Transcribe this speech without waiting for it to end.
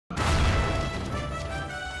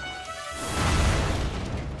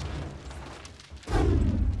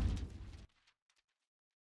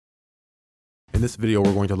In this video,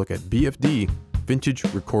 we're going to look at BFD Vintage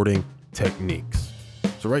Recording Techniques.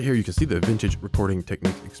 So right here, you can see the Vintage Recording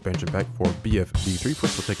Techniques expansion pack for BFD3.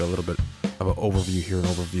 First, we'll take a little bit of an overview here, an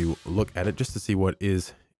overview look at it, just to see what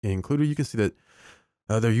is included. You can see that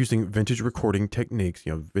they're using vintage recording techniques,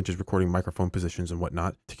 vintage recording microphone positions and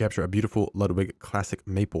whatnot to capture a beautiful Ludwig classic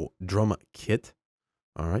maple drum kit.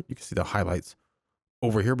 All right, you can see the highlights.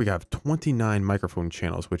 Over here, we have 29 microphone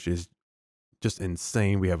channels, which is just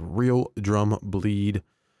insane. We have real drum bleed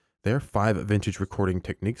there, 5 vintage recording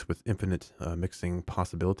techniques with infinite mixing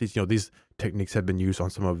possibilities. These techniques have been used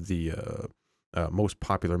on some of the most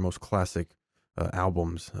popular, most classic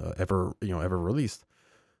albums ever released.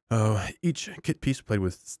 Each kit piece played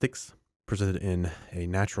with sticks, presented in a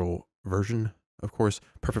natural version, of course,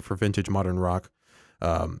 perfect for vintage modern rock,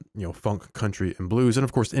 funk, country, and blues, and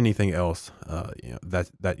of course anything else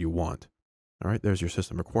that you want. All right, there's your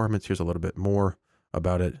system requirements. Here's a little bit more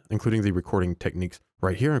about it, including the recording techniques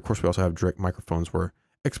right here. And of course, we also have direct microphones were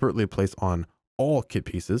expertly placed on all kit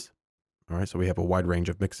pieces. All right, so we have a wide range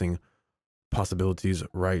of mixing possibilities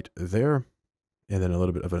right there. And then a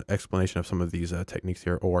little bit of an explanation of some of these techniques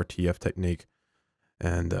here, ORTF technique.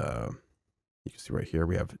 And you can see right here,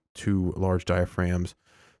 we have 2 large diaphragms.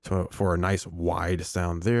 So for a nice wide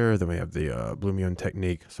sound there. Then we have the Blumlein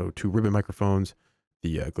technique. So 2 ribbon microphones,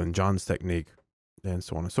 the Glyn Johns technique, and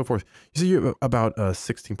so on and so forth. You see about a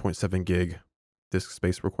 16.7 gig disk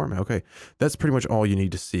space requirement. Okay, that's pretty much all you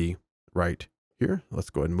need to see right here. Let's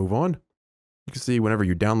go ahead and move on. You can see whenever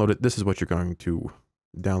you download it, this is what you're going to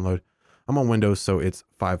download. I'm on Windows, so it's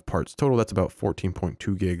 5 parts total. That's about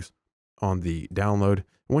 14.2 gigs on the download.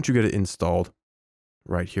 Once you get it installed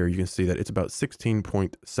right here, you can see that it's about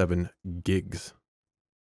 16.7 gigs.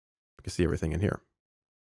 You can see everything in here.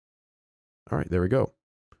 All right, there we go.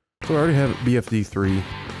 So I already have BFD3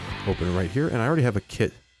 open right here, and I already have a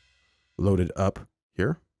kit loaded up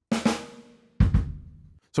here.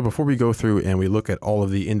 So before we go through and we look at all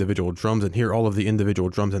of the individual drums and hear all of the individual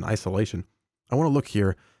drums in isolation, I want to look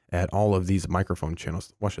here at all of these microphone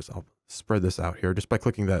channels. Watch this. I'll spread this out here just by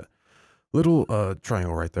clicking that little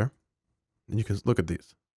triangle right there. And you can look at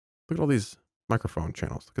these. Look at all these microphone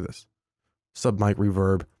channels. Look at this. Sub mic,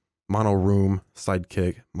 reverb, mono room,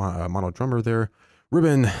 sidekick, mono drummer there,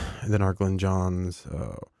 ribbon, and then our Glyn Johns,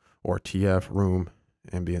 ORTF, room,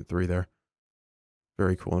 ambient 3 there.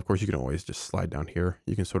 Very cool. And of course, you can always just slide down here.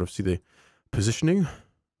 You can sort of see the positioning.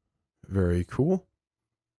 Very cool.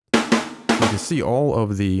 You can see all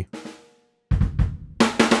of the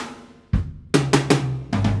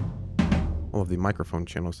microphone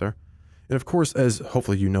channels there. And of course, as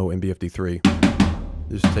hopefully you know in BFD3,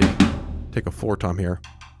 just take a floor tom here.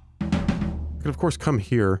 You can of course come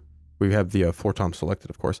here. We have the floor tom selected,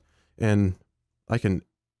 of course, and I can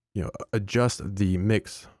adjust the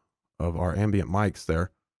mix of our ambient mics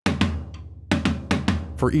there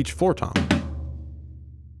for each floor tom.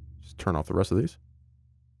 Just turn off the rest of these.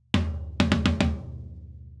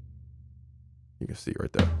 You can see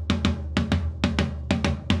right there.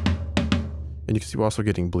 And you can see we're also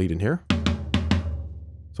getting bleed in here.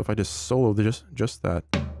 So if I just solo just that,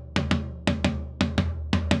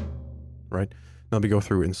 right? Now let me go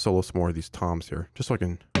through and solo some more of these toms here, just so you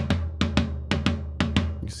can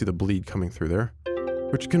see the bleed coming through there,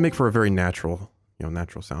 which can make for a very natural,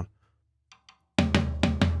 natural sound.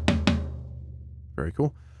 Very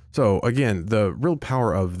cool. So again, the real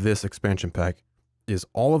power of this expansion pack is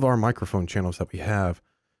all of our microphone channels that we have,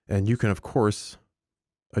 and you can of course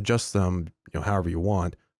adjust them, however you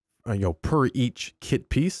want, per each kit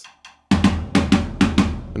piece,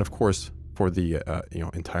 and of course for the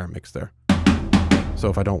entire mix there. So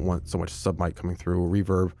if I don't want so much sub mic coming through,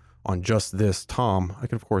 reverb on just this tom, I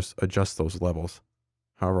can of course adjust those levels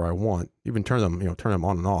however I want. Even turn them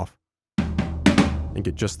on and off, and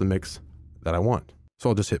get just the mix that I want. So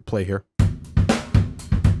I'll just hit play here.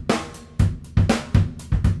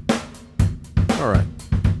 All right,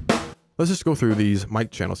 let's just go through these mic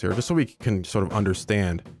channels here, just so we can sort of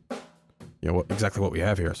understand, exactly what we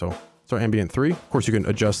have here. So ambient 3, of course, you can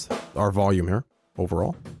adjust our volume here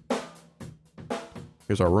overall.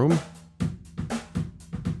 Here's our room.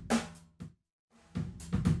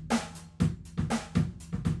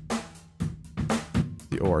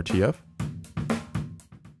 The ORTF.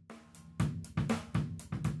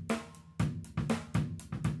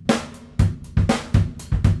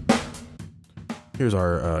 Here's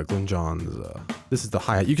our Glyn Johns. This is the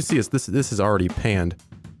hi-hat. You can see this is already panned.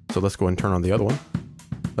 So let's go and turn on the other one.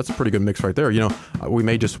 That's a pretty good mix right there. We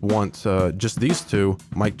may just want just these 2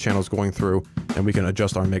 mic channels going through, and we can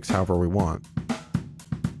adjust our mix however we want.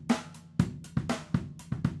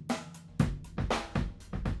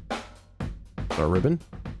 our ribbon.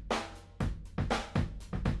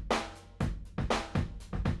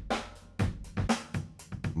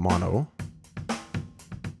 Mono.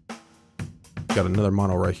 Got another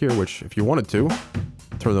mono right here, which if you wanted to,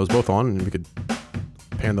 turn those both on and we could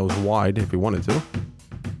pan those wide if we wanted to.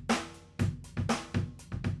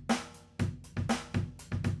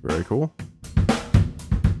 Very cool.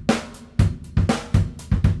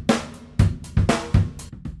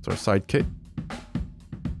 It's our side kit.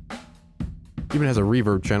 Even has a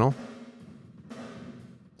reverb channel,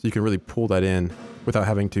 so you can really pull that in without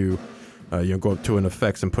having to, go up to an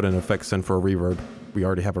effects and put an effects in for a reverb. We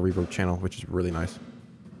already have a reverb channel, which is really nice.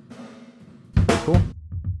 Very cool.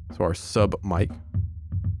 So our sub mic.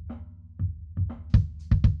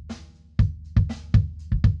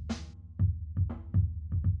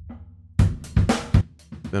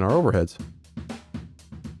 Then our overheads.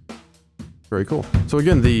 Very cool. So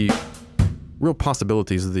again, the real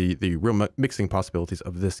possibilities, the real mixing possibilities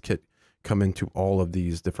of this kit come into all of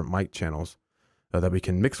these different mic channels that we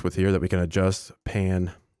can mix with here, that we can adjust,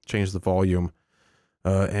 pan, change the volume,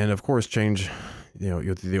 and of course change,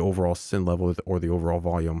 the overall sin level or the overall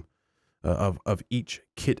volume of each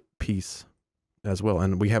kit piece as well.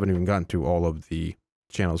 And we haven't even gotten to all of the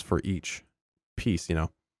channels for each piece,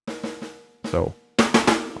 So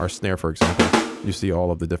our snare, for example, you see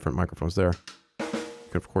all of the different microphones there.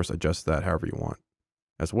 You can of course adjust that however you want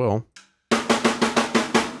as well.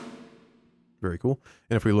 Very cool.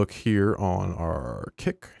 And if we look here on our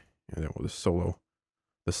kick, and then we'll just solo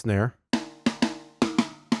the snare,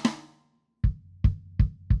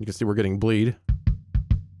 you can see we're getting bleed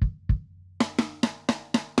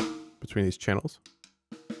between these channels.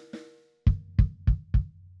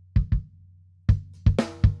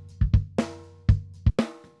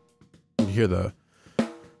 You hear the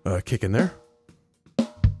kick in there.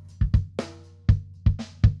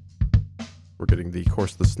 We're getting of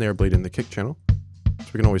course, the snare bleed in the kick channel. So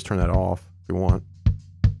we can always turn that off if we want.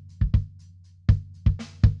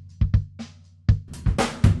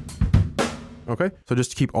 Okay, so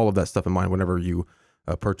just to keep all of that stuff in mind whenever you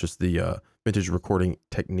purchase the Vintage Recording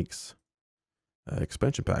Techniques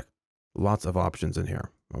expansion pack. Lots of options in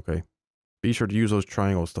here, okay? Be sure to use those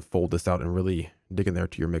triangles to fold this out and really dig in there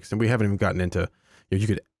to your mix. And we haven't even gotten into, you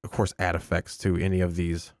could, of course, add effects to any of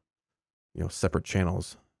these, separate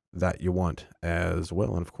channels that you want as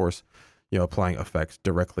well. And of course, applying effects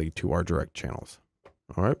directly to our direct channels.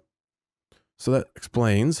 All right. So that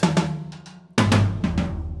explains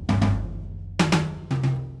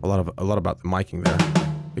a lot about the miking there.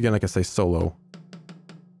 Again, like I say, solo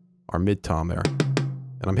our mid tom there,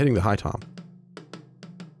 and I'm hitting the high tom.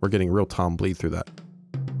 We're getting real tom bleed through that.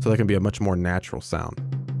 So that can be a much more natural sound.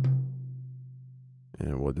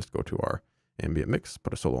 And we'll just go to our ambient mix,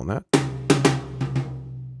 put a solo on that.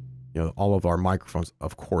 All of our microphones,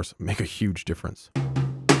 of course, make a huge difference.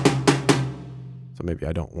 So maybe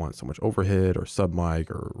I don't want so much overhead or sub mic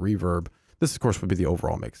or reverb. This, of course, would be the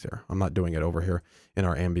overall mix here. I'm not doing it over here in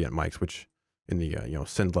our ambient mics, which in the,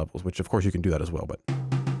 send levels, which of course you can do that as well, but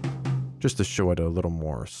just to show it a little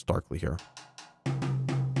more starkly here.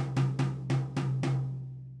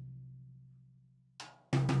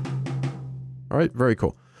 All right, very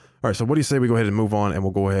cool. All right, so what do you say we go ahead and move on, and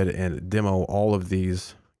we'll go ahead and demo all of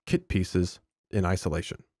these kit pieces in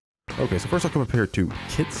isolation. Okay, so first I'll come up here to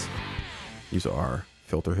kits. Use our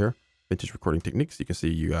filter here, Vintage Recording Techniques. You can see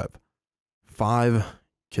you have 5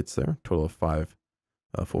 kits there, total of 5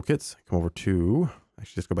 full kits. Come over to,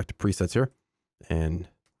 actually just go back to presets here and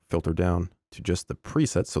filter down to just the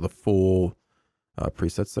presets. So the full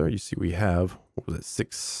presets there, you see we have, what was it,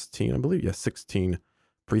 16, I believe? Yeah, 16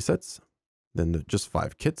 presets, then just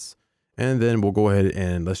 5 kits. And then we'll go ahead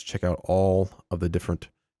and let's check out all of the different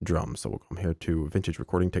drums. So we'll come here to Vintage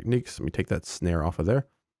Recording Techniques. Let me take that snare off of there.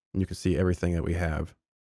 And you can see everything that we have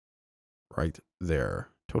right there.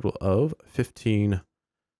 Total of 15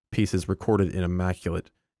 pieces recorded in immaculate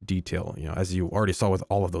detail, as you already saw with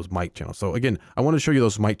all of those mic channels. So again, I want to show you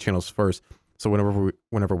those mic channels first. So whenever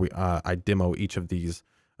I demo each of these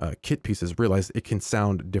kit pieces, realize it can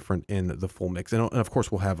sound different in the full mix. And of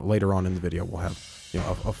course, we'll have later on in the video, we'll have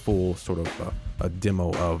a full sort of a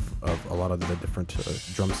demo of a lot of the different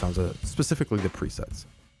drum sounds, specifically the presets.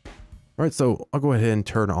 All right, so I'll go ahead and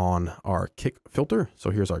turn on our kick filter.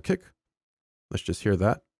 So here's our kick. Let's just hear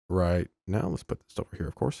that right now. Let's put this over here,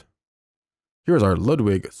 of course. Here's our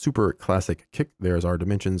Ludwig Super Classic kick. There's our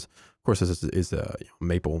dimensions. Of course, this is a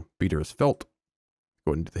maple beaters felt.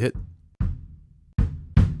 Go ahead and do the hit.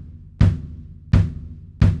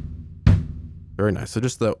 Very nice. So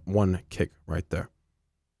just that one kick right there.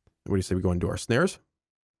 What do you say we go and do our snares?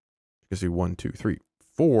 You can see 1, 2, 3,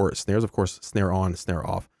 4 snares, of course, snare on, snare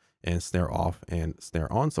off, and snare off, and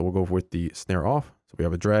snare on. So we'll go with the snare off. So we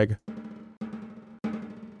have a drag,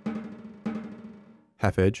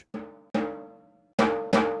 half edge,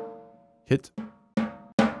 hit,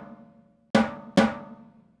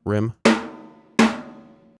 rim,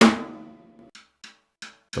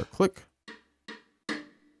 our click,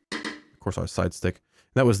 of course our side stick.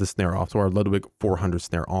 That was the snare off. So our Ludwig 400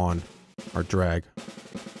 snare on, our drag,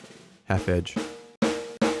 half edge,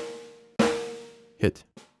 hit,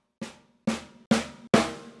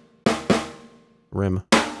 rim,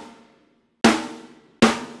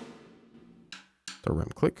 the rim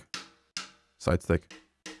click, side stick.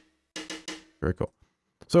 Very cool.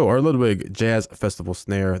 So our Ludwig Jazz Festival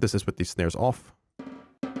snare, this is with the snares off.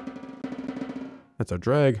 That's our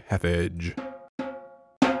drag, half edge,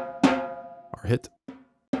 our hit,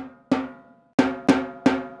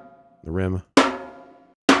 the rim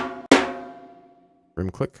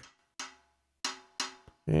click,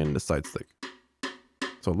 and the side stick.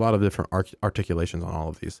 So a lot of different articulations on all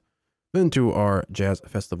of these. Then to our Jazz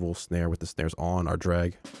Festival snare with the snares on, our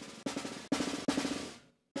drag,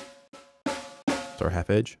 it's our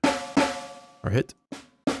half edge, our hit,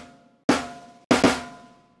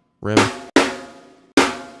 rim,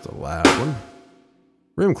 it's a loud one,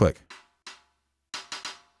 rim click,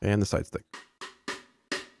 and the side stick.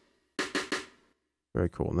 Very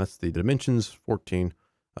cool. And that's the dimensions 14,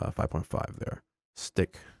 5.5 there.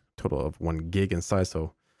 Stick, total of 1 gig in size.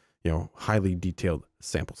 So, you know, highly detailed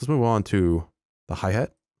samples. Let's move on to the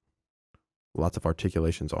hi-hat. Lots of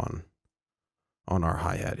articulations on our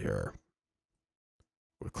hi-hat here.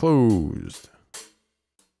 We're closed.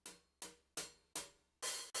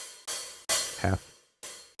 Half.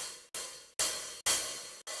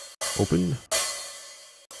 Open.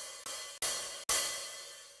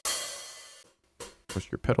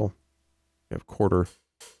 Push your pedal. You have quarter.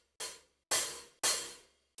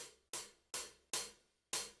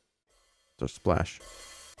 It's a splash.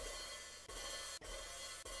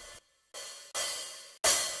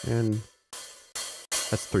 And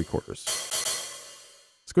that's 3/4.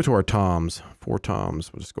 Let's go to our toms. 4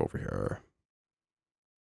 toms. We'll just go over here.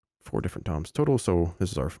 4 different toms total. So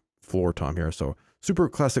this is our floor tom here. So super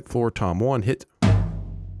classic floor tom 1 hit.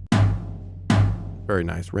 Very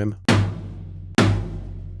nice rim.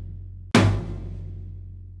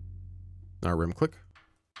 Our rim click.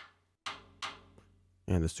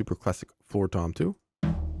 And the super classic floor tom 2.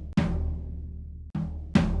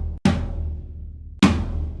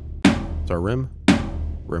 It's our rim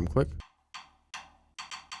click.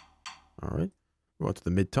 All right, go on to the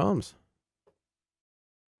mid toms.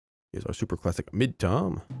 Here's our super classic mid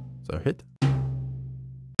tom. It's our hit.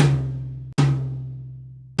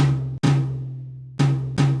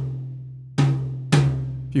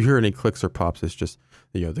 If you hear any clicks or pops, it's just,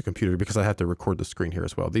 you know, the computer, because I have to record the screen here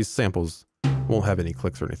as well. These samples won't have any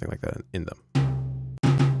clicks or anything like that in them.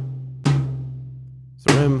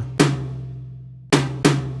 So rim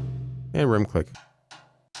and rim click.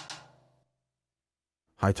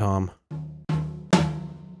 High tom.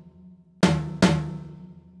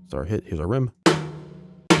 It's our hit. Here's our rim.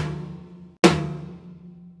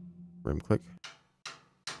 Rim click.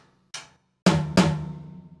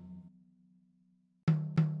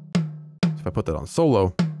 If I put that on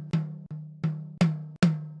solo,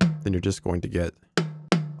 then you're just going to get,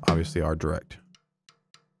 obviously, our direct.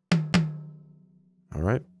 All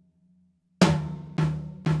right.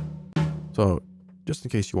 So just in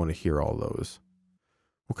case you want to hear all those,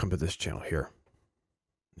 we'll come to this channel here.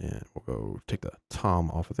 And we'll go take the tom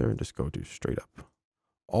off of there and just go to straight up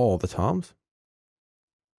all the toms.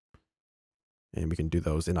 And we can do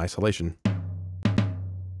those in isolation.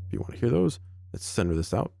 If you want to hear those, let's center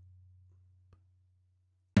this out.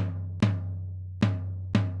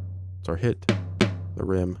 It's our hit, the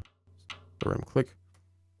rim click,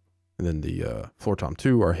 and then the floor tom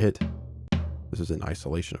 2, our hit. This is in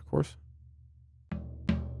isolation, of course.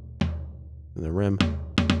 And the rim,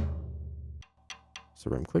 it's the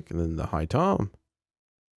rim click, and then the high tom.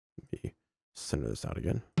 Let me center this out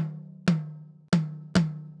again. And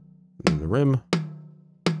then the rim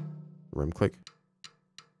click.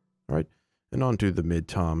 All right, and on to the mid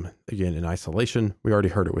tom, again in isolation. We already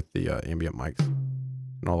heard it with the ambient mics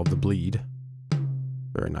and all of the bleed.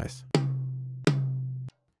 Very nice.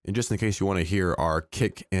 And just in case you want to hear our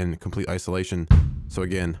kick in complete isolation, so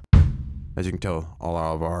again, as you can tell, all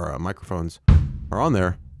of our microphones are on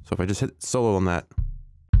there. So if I just hit solo on that,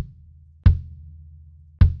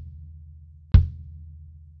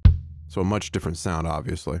 so a much different sound,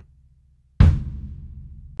 obviously.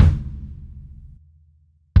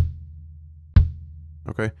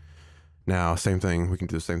 Okay, Now, same thing, we can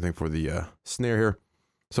do the same thing for the snare here.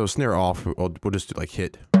 So snare off, we'll just do like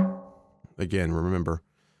hit. Again, remember,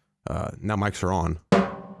 now mics are on.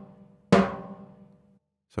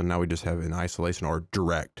 So now we just have an isolation or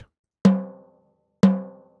direct. All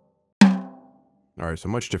right, so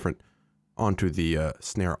much different. Onto the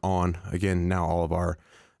snare on. Again, now all of our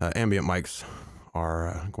ambient mics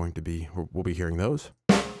are going to be, we'll be hearing those.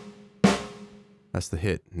 That's the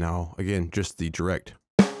hit. Now, again, just the direct.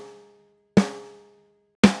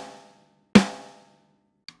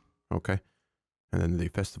 Okay. And then the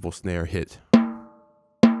festival snare hit.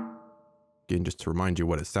 Again, just to remind you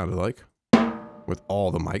what it sounded like with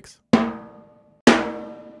all the mics.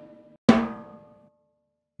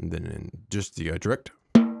 And then in just the direct.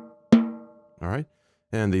 All right.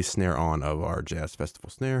 And the snare on of our Jazz Festival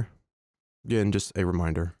snare. Again, just a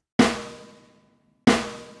reminder.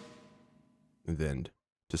 And then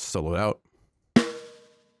just solo it out.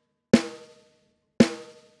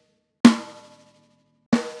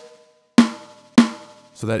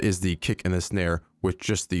 So that is the kick and the snare with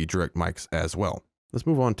just the direct mics as well. Let's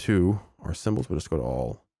move on to our cymbals. We'll just go to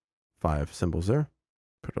all 5 cymbals there.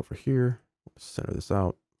 Put it over here. Center this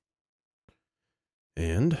out.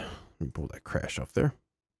 And let me pull that crash off there.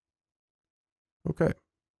 Okay.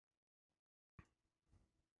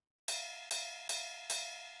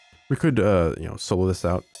 We could, solo this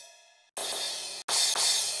out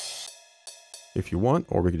if you want,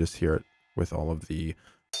 or we could just hear it with all of the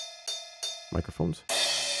microphones.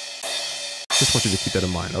 Just want you to keep that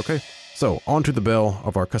in mind, okay? So, onto the bell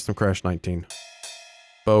of our Custom Crash 19.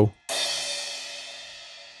 Bow.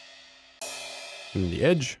 And the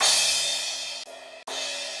edge.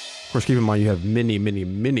 Of course, keep in mind you have many, many,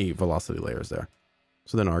 many velocity layers there.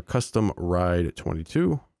 So then our Custom Ride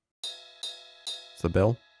 22. It's the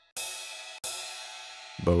bell.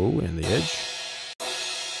 Bow and the edge.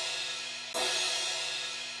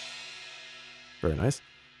 Very nice.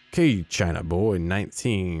 Okay, China Boy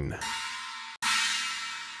 19.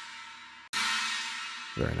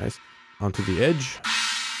 Very nice. Onto the edge.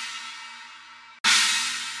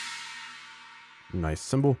 Nice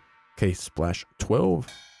cymbal. Okay, Splash 12.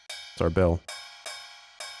 It's our bell.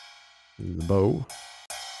 And the bow.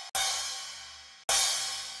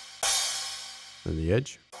 And the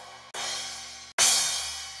edge.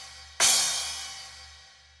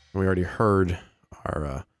 We already heard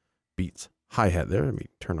our beats hi-hat there. Let me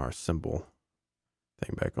turn our cymbal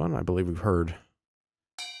thing back on. I believe we've heard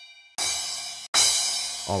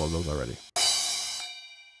all of those already.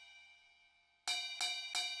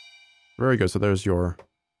 Very good. So there's your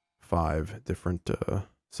 5 different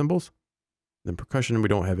cymbals. Then percussion, we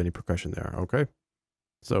don't have any percussion there. Okay.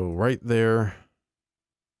 So right there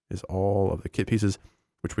is all of the kit pieces,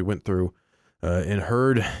 which we went through and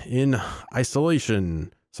heard in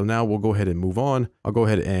isolation. So now we'll go ahead and move on. I'll go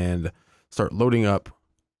ahead and start loading up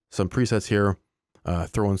some presets here,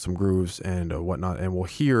 throw in some grooves and whatnot, and we'll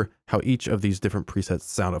hear how each of these different presets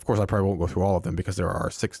sound. Of course, I probably won't go through all of them because there are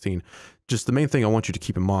 16. Just the main thing I want you to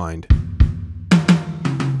keep in mind.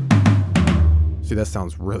 See, that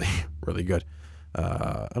sounds really, really good.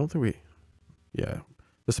 I don't think there's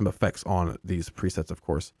some effects on these presets, of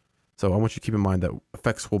course. So I want you to keep in mind that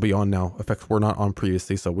effects will be on now. Effects were not on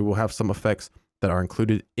previously, so we will have some effects that are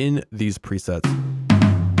included in these presets.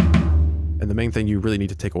 And the main thing you really need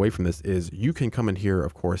to take away from this is you can come in here,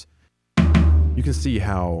 of course. You can see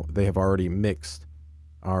how they have already mixed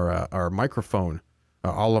our microphone,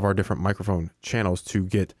 all of our different microphone channels to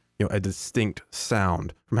get a distinct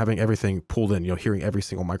sound from having everything pulled in, hearing every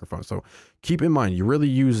single microphone. So keep in mind, you really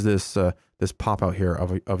use this this pop out here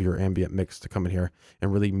of your ambient mix to come in here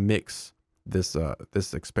and really mix this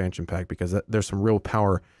this expansion pack, because there's some real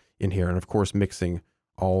power in here. And of course, mixing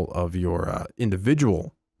all of your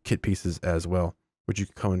individual kit pieces as well, which you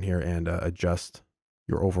can come in here and adjust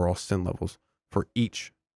your overall sin levels for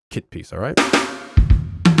each kit piece. All right.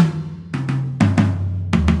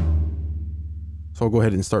 So I'll go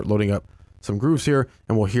ahead and start loading up some grooves here,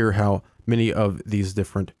 and we'll hear how many of these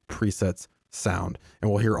different presets sound,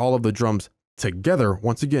 and we'll hear all of the drums together.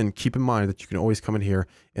 Once again, keep in mind that you can always come in here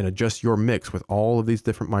and adjust your mix with all of these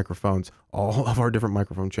different microphones, all of our different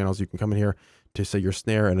microphone channels. You can come in here to say your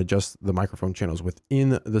snare and adjust the microphone channels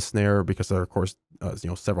within the snare, because there are, of course,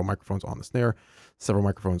 several microphones on the snare, several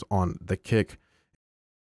microphones on the kick.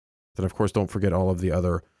 Then, of course, don't forget all of the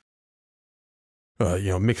other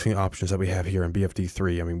mixing options that we have here in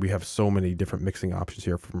BFD3. I mean, we have so many different mixing options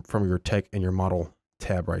here from your tech and your model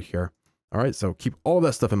tab right here. All right, so keep all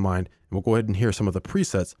that stuff in mind, and we'll go ahead and hear some of the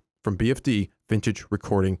presets from BFD Vintage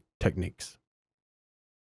Recording Techniques.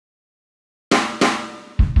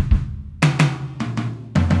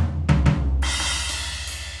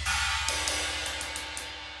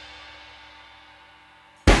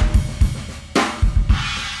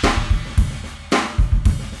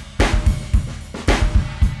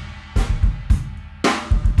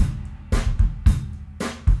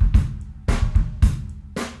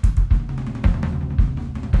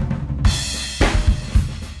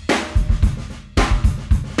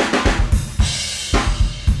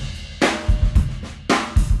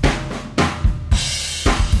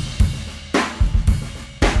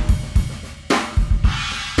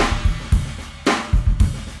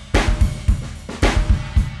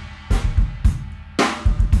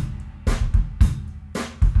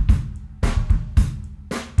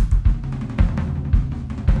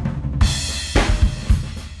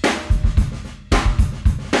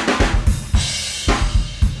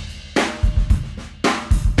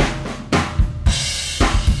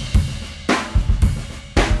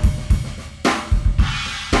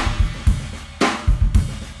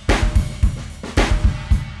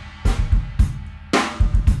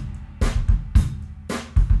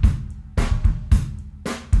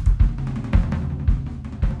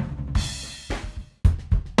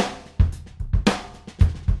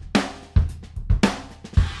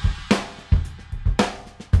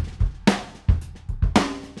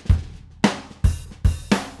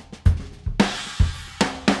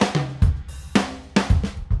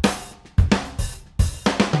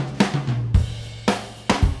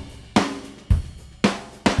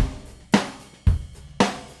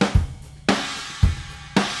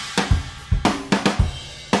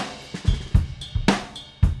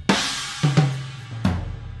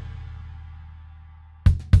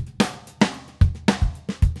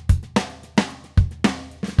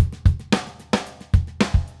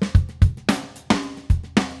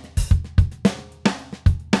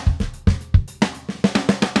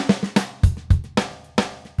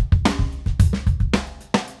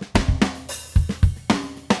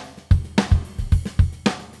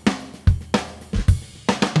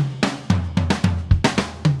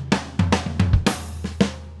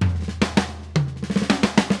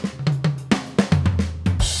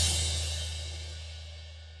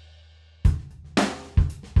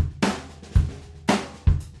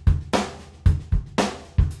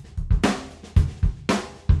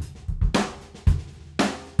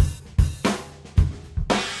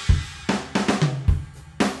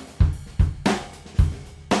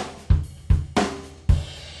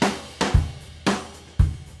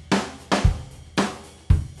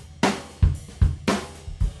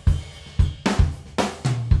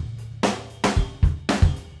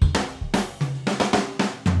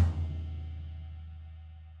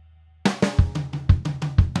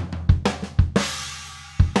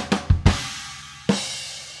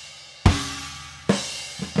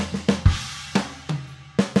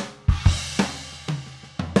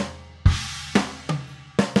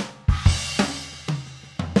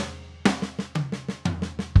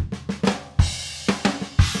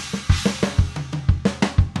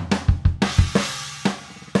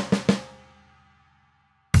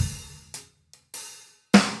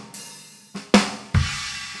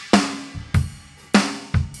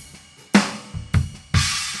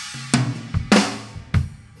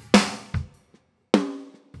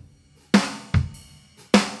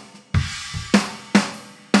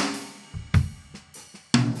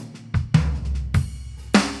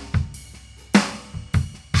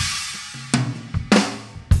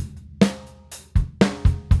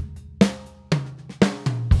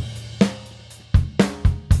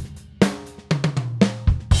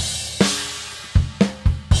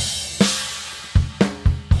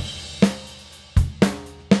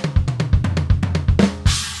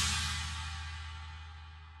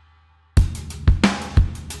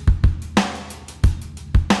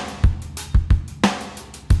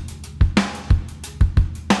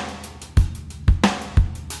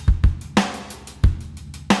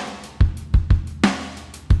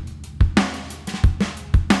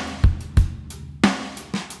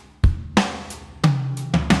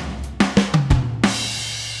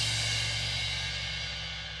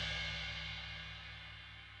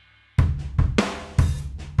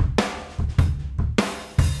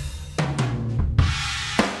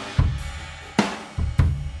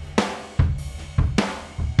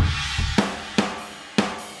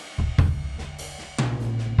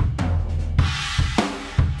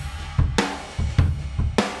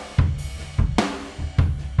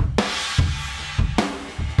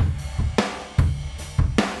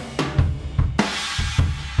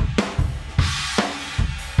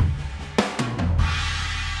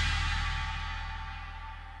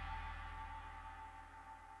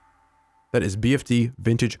 That is BFD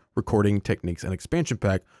Vintage Recording Techniques, an expansion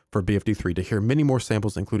pack for BFD3 to hear many more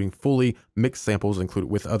samples, including fully mixed samples included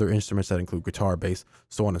with other instruments that include guitar, bass,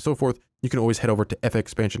 so on and so forth. You can always head over to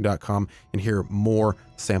FXpansion.com and hear more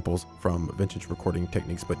samples from Vintage Recording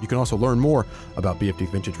Techniques. But you can also learn more about BFD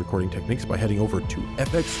Vintage Recording Techniques by heading over to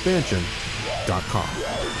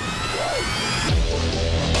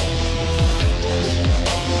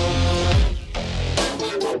FXpansion.com.